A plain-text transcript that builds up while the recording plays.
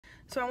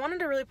So I wanted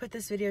to really put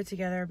this video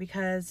together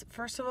because,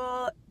 first of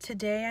all,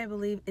 today I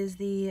believe is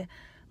the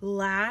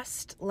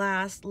last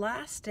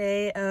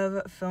day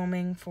of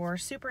filming for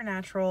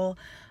Supernatural.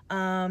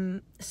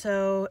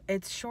 So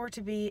it's sure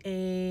to be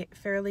a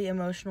fairly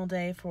emotional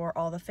day for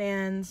all the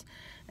fans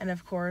and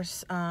of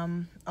course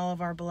all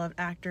of our beloved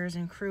actors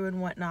and crew and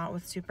whatnot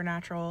with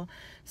Supernatural.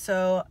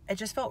 So it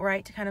just felt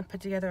right to kind of put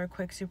together a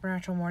quick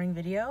Supernatural morning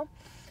video.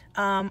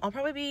 I'll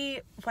probably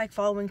be like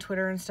following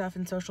Twitter and stuff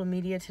and social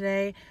media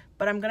today,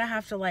 but I'm gonna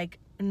have to like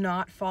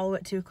not follow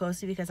it too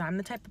closely because I'm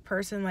the type of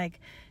person, like,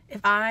 if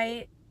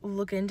I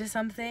look into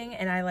something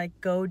and I like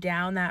go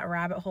down that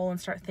rabbit hole and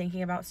start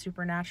thinking about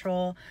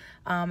Supernatural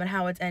and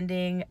how it's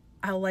ending,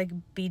 I'll like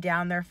be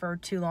down there for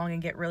too long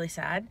and get really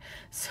sad.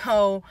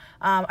 So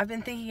I've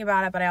been thinking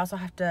about it, but I also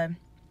have to,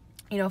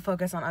 you know,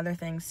 focus on other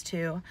things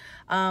too.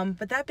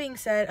 But that being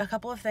said, a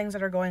couple of things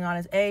that are going on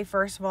is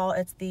first of all,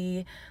 it's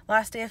the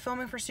last day of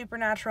filming for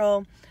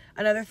Supernatural.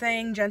 Another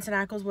thing, Jensen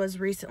Ackles was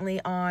recently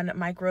on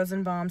Mike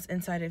Rosenbaum's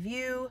Inside of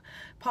You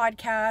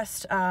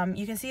podcast.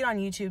 You can see it on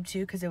YouTube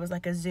too because it was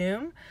like a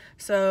Zoom.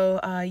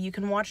 So you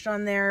can watch it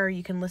on there, or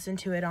you can listen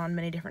to it on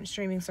many different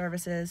streaming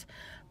services.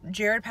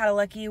 Jared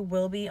Padalecki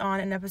will be on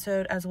an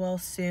episode as well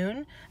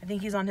soon. I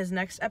think he's on his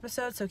next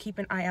episode, so keep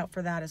an eye out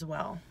for that as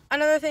well.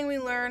 Another thing we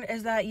learned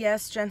is that,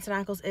 yes, Jensen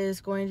Ackles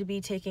is going to be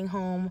taking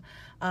home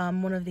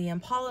one of the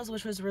Impalas,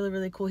 which was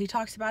really cool. He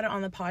talks about it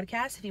on the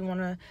podcast if you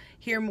want to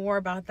hear more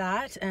about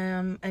that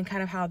and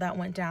kind of how that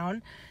went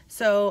down.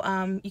 So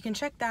you can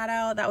check that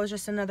out. That was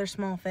just another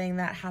small thing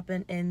that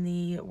happened in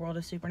the world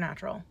of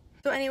Supernatural.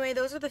 So anyway,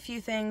 those are the few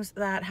things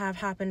that have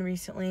happened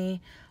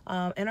recently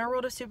in our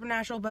world of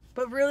Supernatural,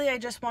 but really I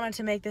just wanted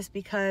to make this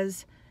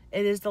because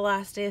it is the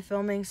last day of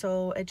filming,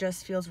 so it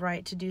just feels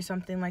right to do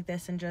something like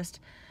this and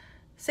just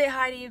say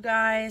hi to you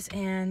guys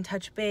and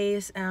touch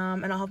base,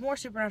 and I'll have more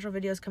Supernatural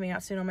videos coming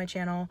out soon on my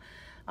channel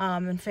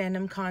and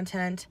fandom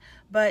content,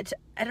 but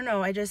I don't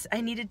know,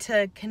 I needed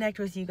to connect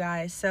with you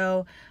guys.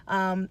 So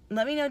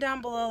let me know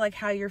down below like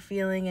how you're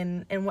feeling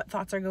and what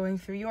thoughts are going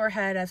through your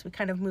head as we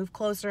kind of move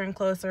closer and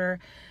closer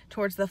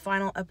towards the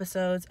final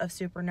episodes of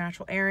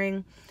Supernatural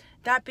airing.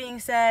 That being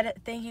said,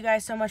 thank you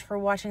guys so much for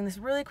watching this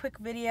really quick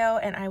video,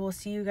 and I will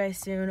see you guys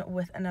soon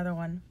with another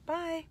one. Bye!